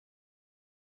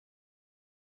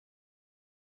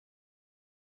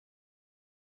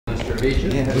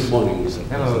occasion. Yes. Good morning, Mr.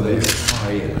 Hello there. President. How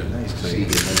are you? Nice to see you.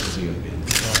 Nice to see you again.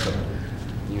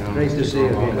 Welcome. Great to see you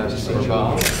again. Nice to see you.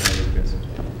 Kamal.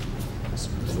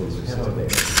 Hello there.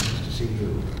 Nice to see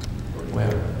you.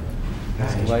 Well,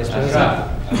 nice. Vice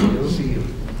Hassan. President. Good to see you.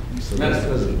 Mr.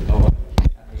 President.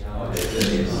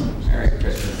 Merry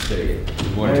Christmas to you.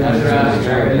 Morning.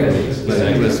 Merry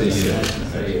Nice to see you.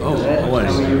 Oh, how are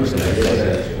you?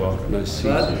 Nice to see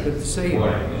you. Good to see you.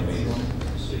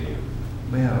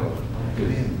 Well, get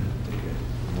in.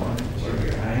 Shake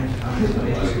your hand.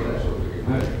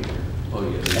 Oh,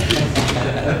 yeah.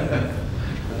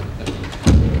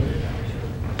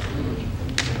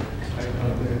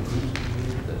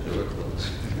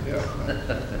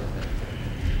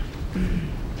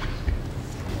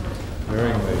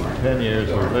 During the 10 years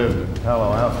we lived in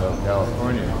Palo Alto,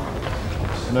 California,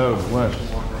 it snowed once.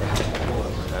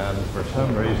 And for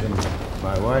some reason,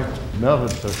 my wife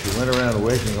melted, so she went around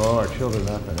waking all our children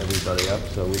up and everybody up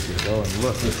so we could go and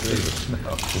look and see the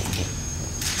snow.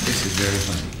 This is very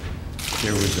funny.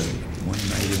 There was one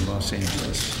night in Los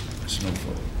Angeles, a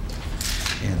snowfall,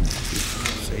 and the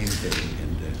same day,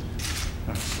 and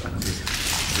our son was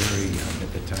very young at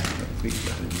the time, but we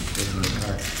got him in the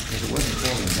car, because it wasn't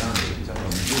falling down, it was out on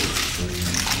the roof, very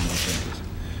young in Los Angeles.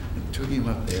 And took him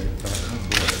up there, thought, oh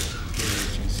boy, here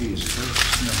you can see his first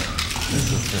snow.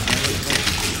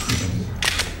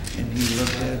 And he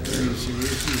looked at it very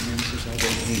seriously, and then he says, I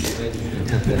don't need it.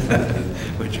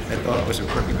 Which I thought was a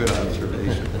pretty good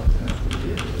observation.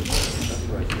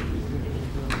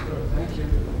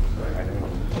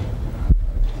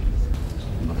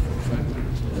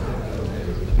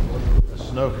 The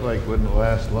snowflake wouldn't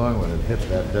last long when it hit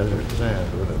that desert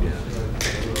sand, would it?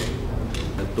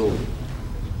 At all.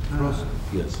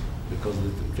 Yes, because the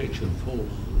temperature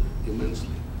falls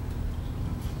immensely.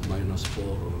 -4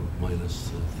 or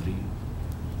 -3.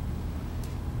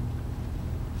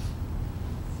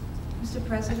 Mr.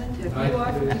 President, have you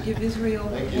offered to give Israel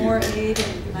more aid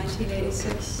in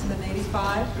 1986 than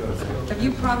 85? Have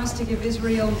you promised to give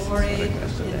Israel more aid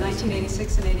in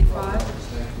 1986 and 85?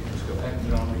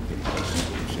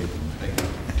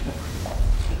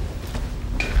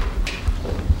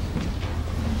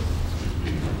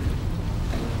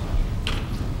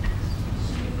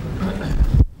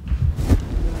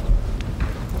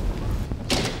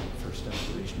 First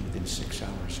operation within 6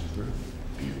 hours of birth.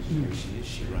 Here she is.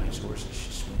 She rides horses.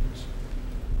 She swims.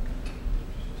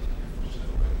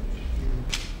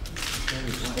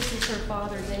 This is her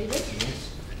father, David, Yes.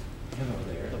 Hello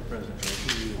there. Hello, President.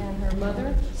 and her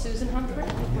mother, Susan Humphrey.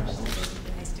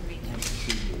 Nice to meet you.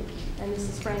 And this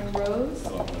is Frank Rose,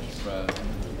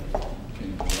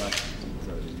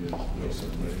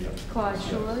 Claude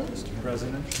Shorley, Mr.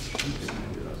 President.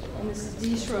 and this is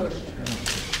Dee Schroeder.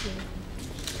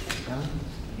 Helen,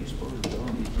 you supposed to go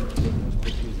and be taking those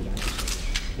pictures that I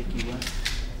pick you up?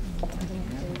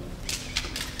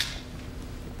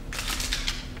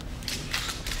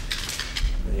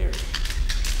 There.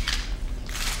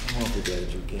 I'm awfully glad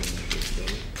you came here this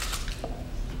day.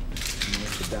 You know,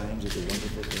 the dimes is a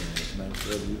wonderful thing. It's nice to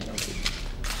have you healthy.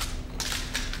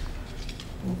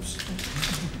 Oops.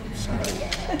 Sorry.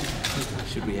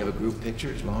 Should we have a group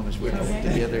picture as long as we're all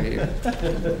together here?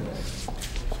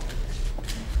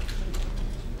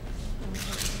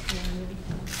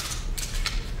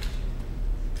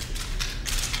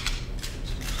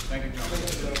 Thank you, John.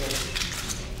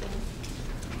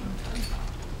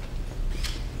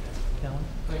 Helen?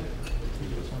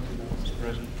 Mr.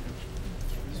 President.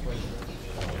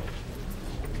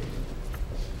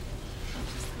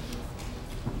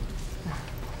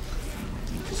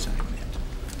 Need to sign that.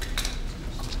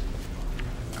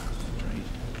 Right.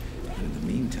 And in the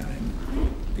meantime,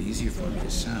 it'll be easier for me to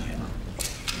sign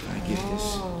if I give this.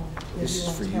 This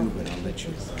is for you, but I'll let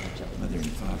your mother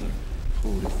and father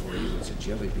hold it for you. It's a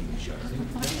jelly bean jar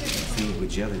filled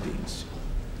with jelly beans.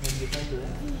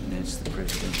 And that's the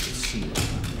presidential seal,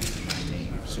 my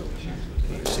name. So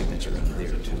your signature on there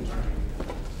too.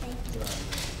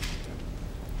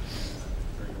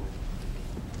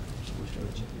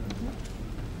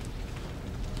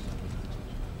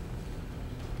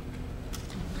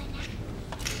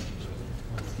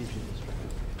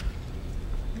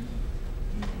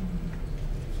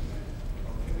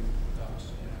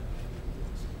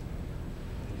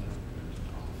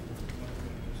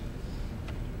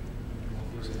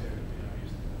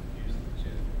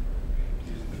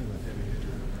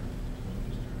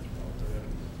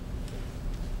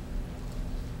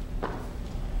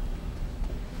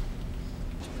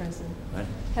 President. What?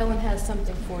 Helen has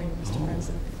something for you, Mr.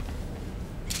 President.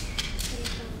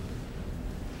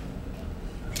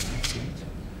 That's it.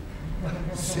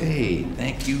 Say,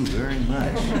 thank you very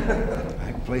much.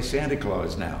 I can play Santa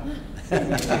Claus now. She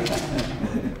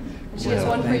has Well,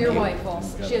 one for thank your you. wife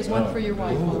also. She has one for your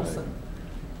wife also.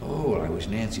 Oh, I wish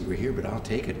Nancy were here, but I'll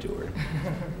take it to her.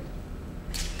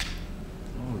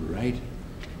 All right.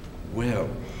 Well,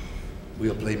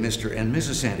 we'll play Mr. and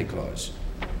Mrs. Santa Claus.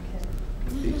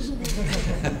 Please.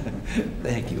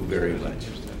 Thank you very much.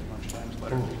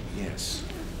 Oh, yes.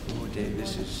 Oh, Dave,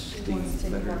 this is the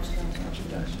letter.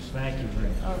 Thank you very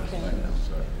much. Okay.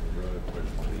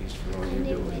 Please, for all you're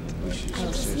doing, wish you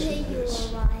success in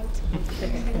this.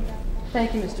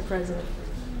 Thank you, Mr. President.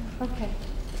 Okay.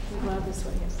 We'll go out this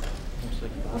way, yes.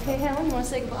 Okay, Helen, you want to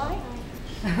say goodbye?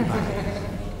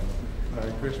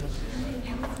 Merry Christmas.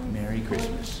 Merry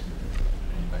Christmas.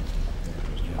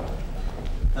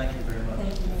 Thank you very much.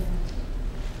 Thank you.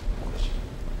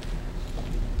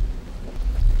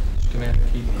 Commander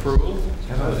Keith Kreul.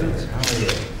 Hello there. How are you?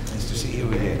 Nice to see you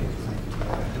again.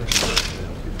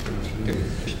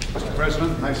 Mr.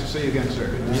 President, nice to see you again, sir.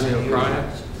 Commander O'Brien.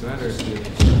 Commander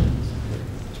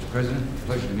Mr. President,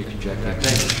 pleasure to meet you, Jack. Thank you.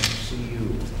 Nice to see you.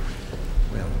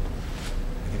 Well, I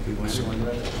think we want to...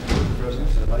 Mr. President,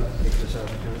 I'd like to take this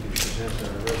opportunity to present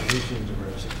our resolutions of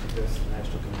our 65th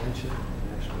National Convention and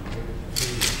National Community.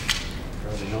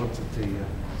 Probably note that the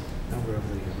number of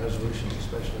the resolutions,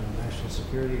 especially on national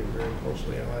security, are very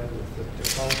closely allied with the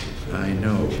politics. So I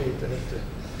know. Appreciate that.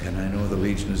 And I know the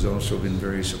Legion has also been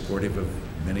very supportive of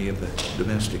many of the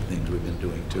domestic things we've been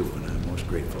doing too, and I'm most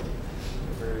grateful.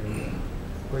 We're very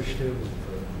appreciative of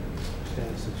the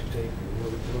stance that you take,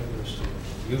 your willingness to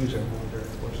use our military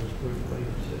forces prudently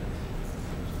to the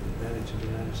advantage of the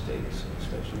United States,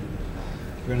 especially in the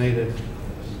Grenada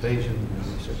invasion.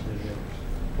 We certainly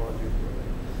applaud you for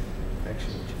the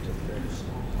action that you took there.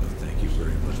 Well, thank you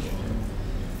very much.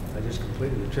 I just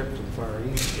completed a trip to the Far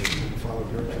East and followed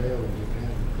your trail in Japan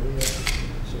and Korea.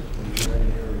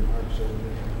 Certainly, your remarks over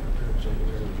there, trips over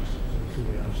there were just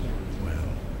truly outstanding.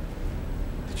 Well,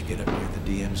 did you get up near the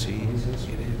DMZ?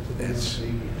 You did?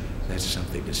 That's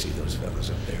something to see those fellows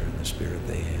up there in the spirit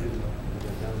they have.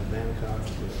 Down in Bangkok,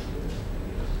 the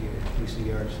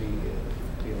PCRC,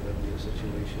 PLW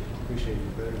situation. Appreciate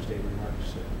your Veterans Day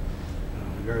remarks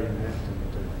regarding that, and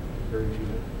encourage you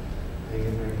to hang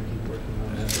in there and keep working on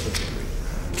that.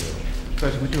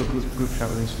 President, we do a group shot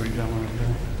with these three gentlemen up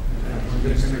there.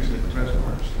 Yes.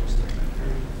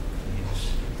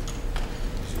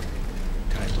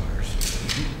 Tie bars.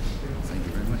 Thank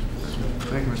you very much.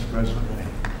 Thank you, Mr. President.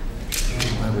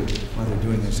 While they're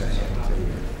doing this, I have to tell you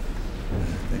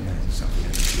something I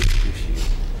really appreciate.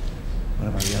 One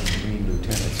of our young Marine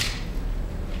lieutenants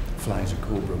flies a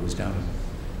Cobra, was down in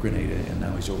Grenada, and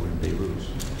now he's over in Beirut.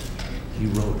 He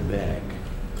wrote back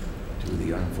to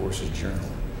the Armed Forces Journal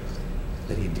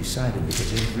that he decided,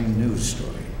 because every news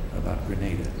story about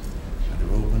Grenada, either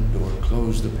opened or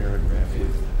closed the paragraph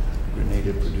with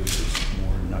Grenada produces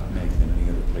more nutmeg than any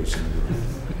other place in the world.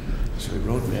 So he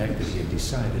wrote back that he had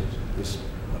decided this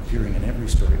appearing in every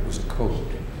story was a code,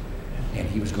 and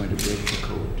he was going to break the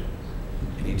code.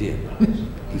 And he did.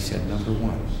 He said, number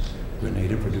one,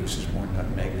 Grenada produces more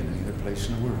nutmeg than any other place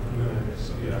in the world.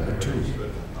 Number two,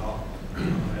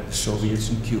 the Soviets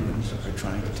and Cubans are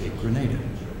trying to take Grenada.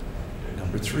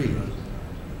 Number three,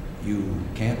 you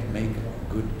can't make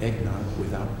good eggnog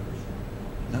without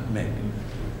nutmeg.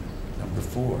 Number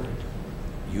four,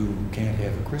 you can't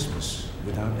have a Christmas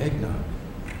without eggnog.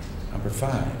 Number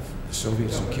five, the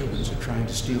Soviets and Cubans are trying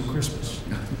to steal Christmas.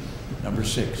 Number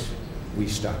six, we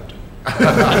stopped.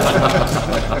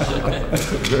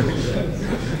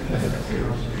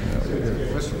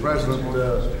 Mr. President,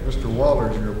 Mr.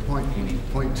 Walters, your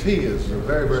appointee is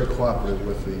very, very cooperative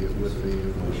with the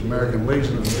American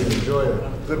Legion, and we enjoy a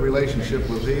good relationship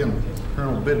with he and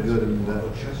Colonel Bidgood, and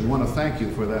we want to thank you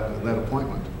for that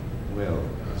appointment. Well,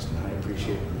 I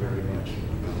appreciate it very much.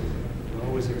 You're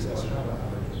always accessible.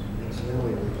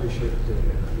 Incidentally, we appreciate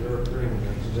your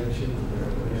intervention and your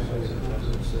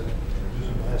confidence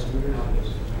last year. We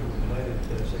invited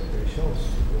Secretary Schultz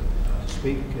to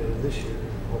speak this year, and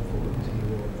hopefully he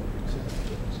will accept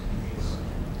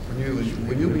it.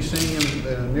 Will you be seeing him in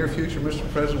the near future, Mr.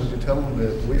 President? Would you tell him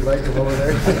that we like him over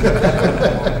there?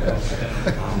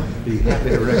 Be happy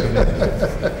to recognize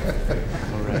you.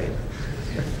 All right.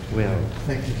 Well,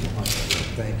 Thank you so much.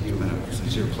 thank you.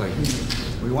 It's your pleasure.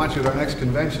 We want you at our next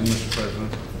convention, Mr.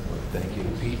 President. Thank you,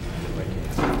 Pete.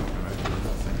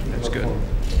 That's good.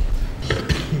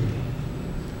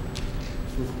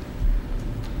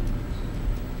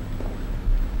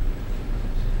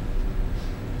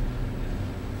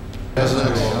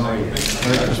 President,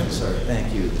 Merry Christmas, sir.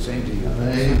 Thank you. Same to you.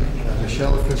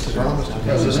 Michelle Fitzgerald, Mr.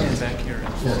 President. Back here.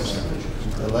 Yes.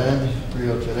 Helen,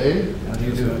 Rio today. How do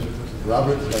you do?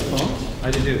 Robert Lafont.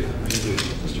 How do you do?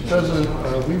 Mr. President,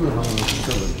 we were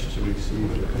privileged to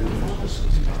receive your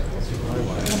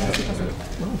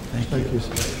Thank you,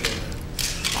 sir.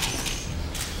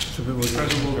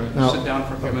 President, we'll Now- sit down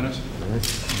for a few minutes.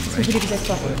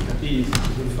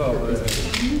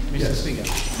 Mr. Speaker.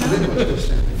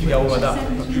 Figaro, madame.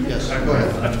 Yes, go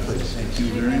ahead, please. Thank you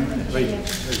very much. Oui.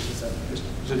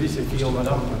 Je dis c'est Figaro,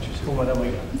 madame. Pour madame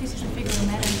Reagan. This is the Figaro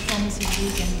Madam from Mrs.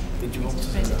 Reagan, Et tu montres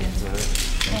Mr. President.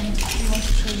 And we want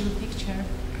to show you a picture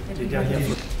that we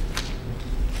have.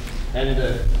 And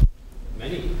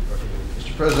many.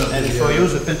 Mr. President, And for you,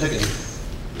 the Pentagon.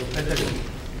 The Pentagon.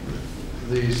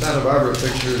 the Santa Barbara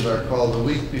pictures are called The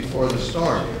Week Before the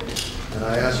Storm. And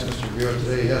I asked Mr. Bureau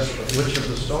today, yes, but which of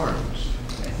the storms?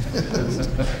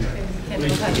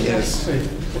 Yes.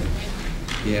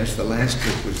 Yes, the last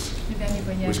trip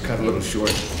was cut a little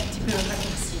short.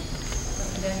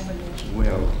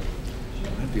 Well,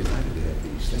 I'd be delighted to have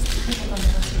these things.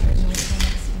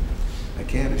 I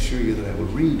can't assure you that I will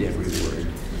read every word.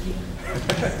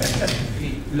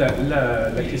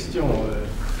 La question,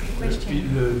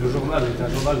 le journal est un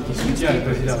journal qui soutient le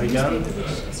président Reagan.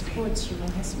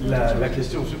 La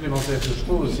question supplémentaire que je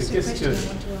pose, c'est qu'est-ce que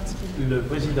le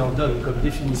président donne comme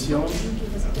définition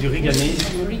du Reaganisme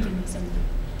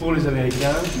pour les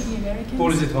Américains, pour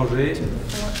les étrangers,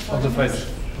 for the French.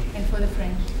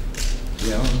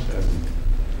 Well,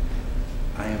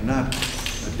 I am not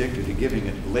addicted to giving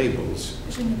it labels,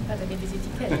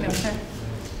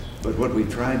 but what we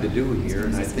tried to do here,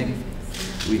 and I think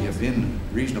we have been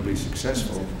reasonably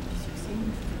successful,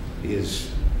 is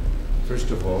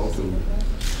first of all to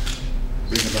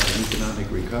bring about an economic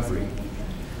recovery.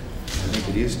 I think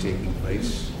it is taking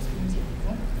place.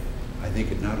 I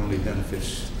think it not only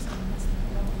benefits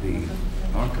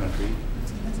our country,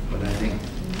 but I think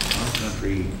our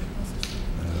country,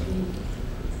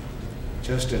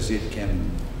 just as it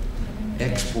can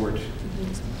export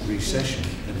recession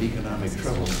and economic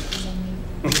trouble,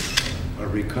 a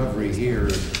recovery here,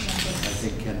 I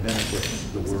think, can benefit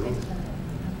the world.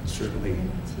 Certainly,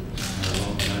 our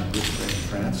long-time good friend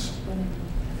France,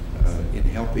 in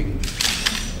helping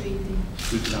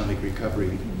economic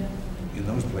recovery in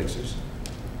those places.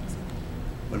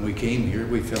 When we came here,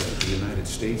 we felt that the United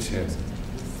States had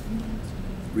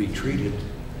retreated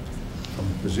from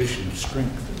a position of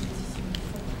strength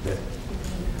that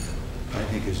I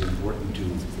think is important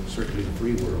to certainly the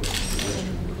free world, the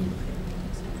Western world.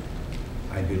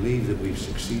 I believe that we've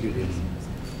succeeded in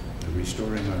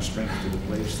restoring our strength to the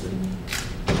place that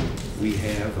we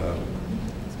have a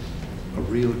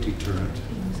real deterrent.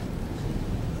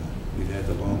 We've had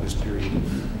the longest period of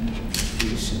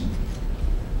peace in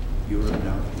Europe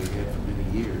now that we've had for many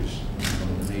years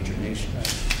among the major nations.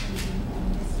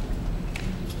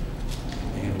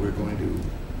 And we're going to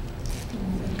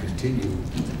continue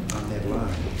on that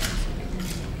line.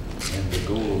 And the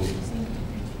goal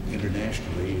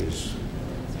internationally is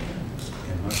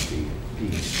and must be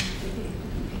peace.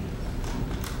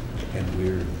 And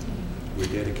we're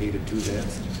dedicated to that.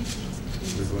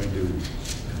 We're going to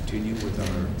continue with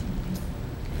our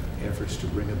efforts to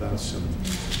bring about some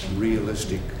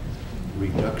realistic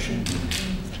reduction,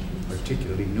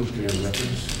 particularly nuclear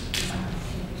weapons.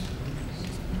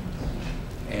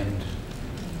 And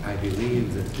I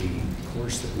believe that the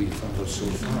course that we've followed so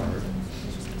far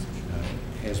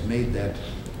has made that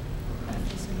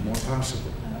more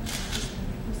possible.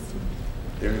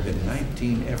 There have been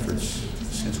 19 efforts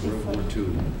since World War II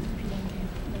to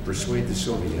persuade the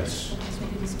Soviets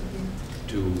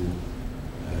to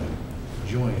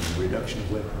join the reduction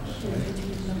of weapons.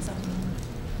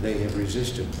 They have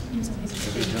resisted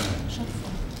every time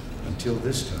until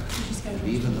this time. And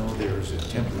even though there is a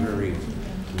temporary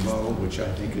lull, which I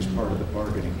think is part of the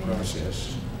bargaining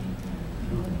process,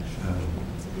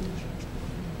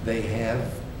 they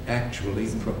have actually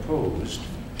proposed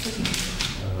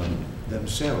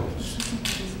themselves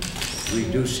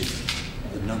reducing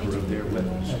the number of their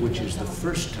weapons, which is the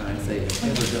first time they have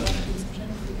ever done it.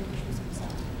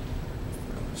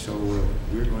 So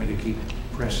we're going to keep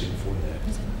pressing for that.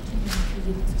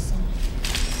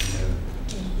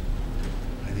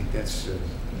 I think that's, I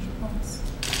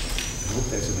hope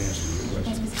that's an answer to your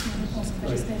question.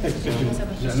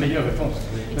 La meilleure réponse.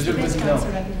 Monsieur le Président,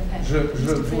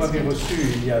 vous m'avez reçu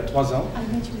il y a 3 ans,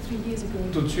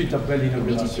 tout de suite après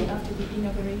l'inauguration.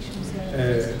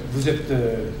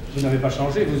 Vous n'avez pas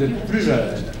changé, vous êtes plus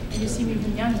jeune.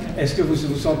 Est-ce que vous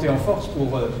vous sentez en force pour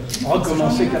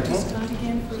recommencer 4 ans?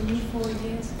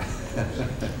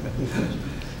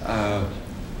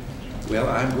 Well,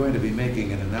 I'm going to be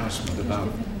making an announcement about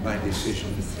my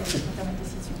decision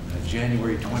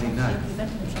January 29th.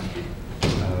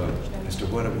 As to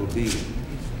what it will be.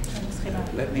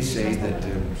 Let me say that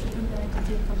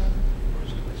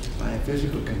my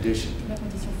physical condition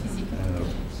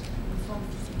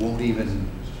won't even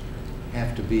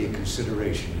have to be a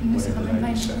consideration in whatever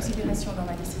I decide.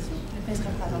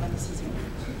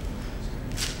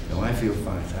 No, I feel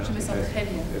fine. I don't think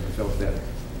I've ever felt better.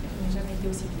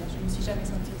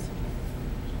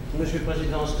 Monsieur le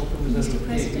Président, est-ce qu'on peut vous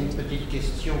ajouter une petite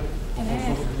question en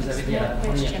fonction de ce que vous avez dit à la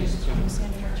première question?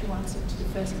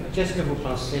 Qu'est-ce que vous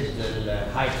pensez de la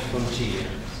high frontier?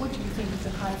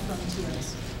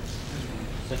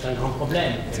 C'est un grand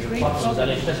problème. Et je crois que vous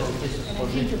allez présenter ce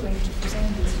projet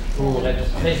pour être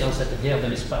prêt dans cette guerre de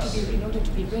l'espace.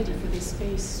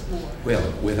 Well,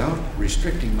 without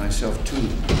restricting myself to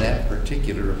that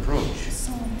particular approach,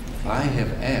 I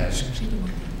have asked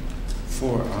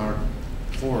for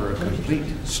a complete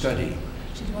study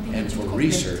and for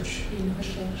research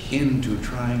into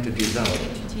trying to develop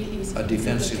a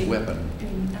defensive weapon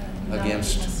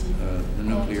against the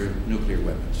nuclear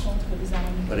weapons.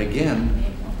 But again,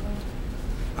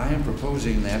 I am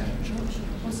proposing that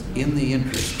in the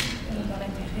interest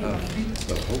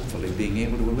of hopefully being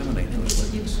able to eliminate those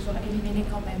weapons.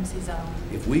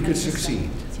 If we could succeed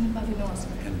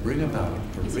and bring about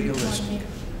a realistic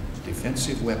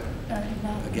defensive weapon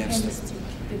against them,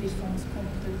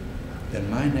 then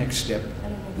my next step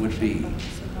would be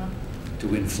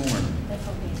to inform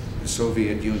the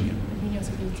Soviet Union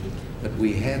that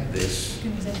we had this,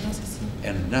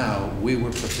 and now we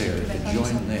were prepared to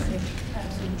join them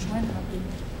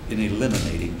in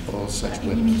eliminating all such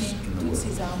weapons in the world.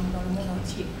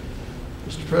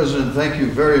 Mr. President, thank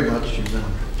you very much. You've been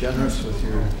generous with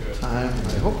your time.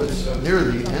 I hope it's near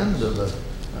the end of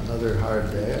another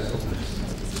hard day. I hope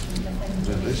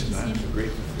Well, listen, I'm so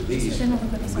grateful for these. I'm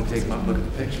going to take one look at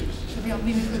the pictures.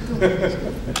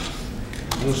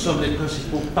 Nous sommes les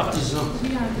principaux partisans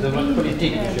de votre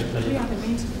politique, Monsieur le Président.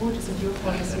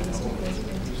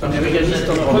 Vous êtes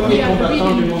le premier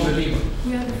combattant du monde libre.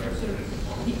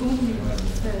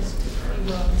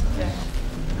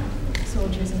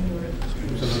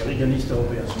 Nous sommes les Reaganistes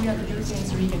européens.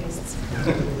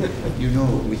 You know,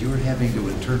 what you're having to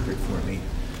interpret for me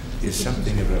is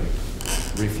something of a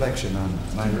reflection on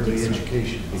my early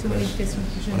education,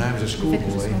 because when I was a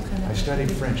schoolboy, I studied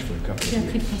French for a couple of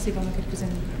years.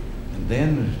 And then,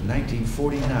 in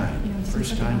 1949,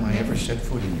 first time I ever set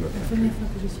foot in your country,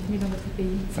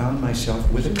 found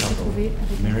myself with a couple,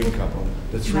 married couple.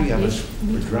 The three of us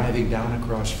were driving down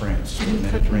across France to the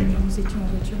Mediterranean.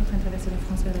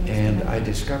 And I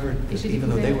discovered that even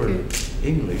though they were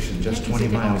English and just 20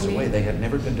 miles away, they had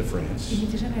never been to France.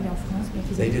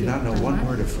 They did not know one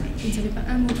word of French.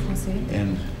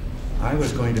 And I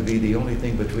was going to be the only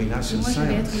thing between us and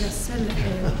silence.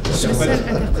 So we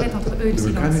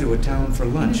were coming to a town for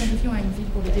lunch.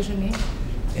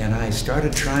 And I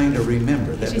started trying to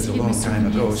remember. That was a long time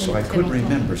ago, so I could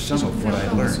remember some of what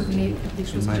I learned in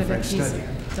my French study.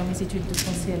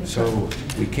 So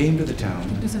we came to the town,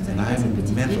 and I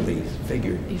mentally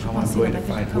figured how I'm going to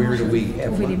find, where do we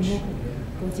have lunch?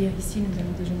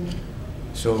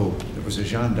 So there was a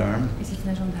gendarme,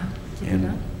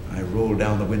 and I rolled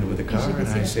down the window of the car and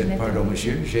I said, "Pardon,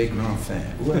 monsieur, j'ai grand faim.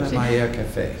 Où est le meilleur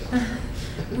café?"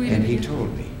 And he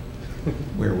told me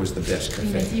where was the best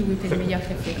café.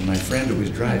 And my friend who was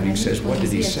driving says, "What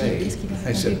did he say?"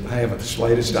 I said, "I haven't the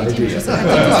slightest idea." I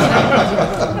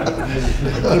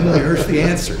couldn't rehearse the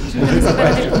answer.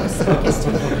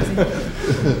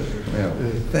 Well,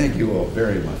 thank you all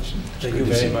very much. Thank you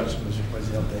very much, Monsieur le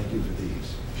Président. Thank you for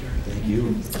these. Sure, thank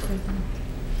you.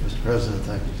 Mr. President,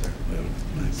 thank you, sir. Well,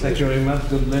 my Thank you very much.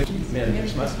 Good luck. Merry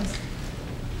Christmas.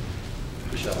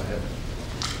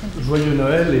 Joyeux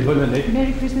Noël et bonne année.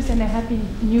 Merry Christmas and a Happy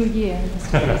New Year, Mr.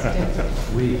 President.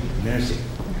 Oui, merci.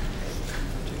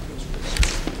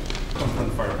 Come from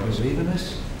the fireplace. Was leaving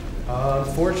us?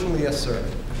 Unfortunately, yes, sir.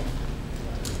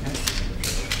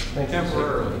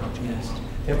 Temporarily.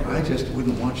 I just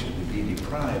wouldn't want you to be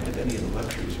deprived of any of the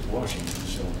luxuries of Washington,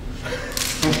 so.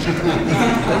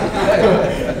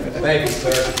 Thank you,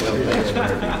 sir. Well, thanks for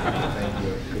everything. Thank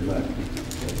you. Good luck.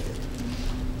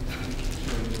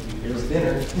 Here's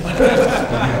dinner.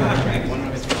 One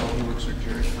of his fellow who works for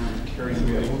Kerry's firm, Kerry,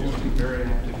 will be very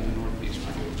active in the Northeast.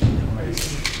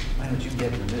 Why don't you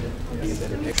get in the middle? Be a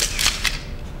better picture.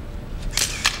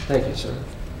 Thank you, sir.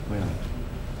 Well,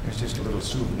 there's just a little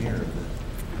souvenir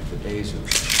of the days of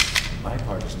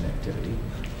bipartisan activity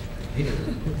here.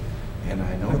 And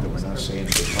I know that we're not saying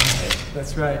goodbye.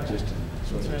 That's right. Just a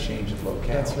sort of a change of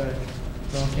locale. That's right.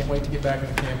 So I can't wait to get back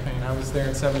in the campaign. I was there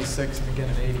in '76 and again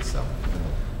in '80, so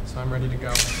I'm ready to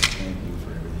go. Thank you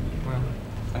for everything. Well,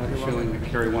 I have a feeling that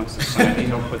Kerry wants to sign it.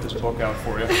 He'll put this book out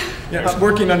for you. yeah, I'm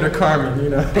working under Carmen, you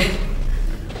know.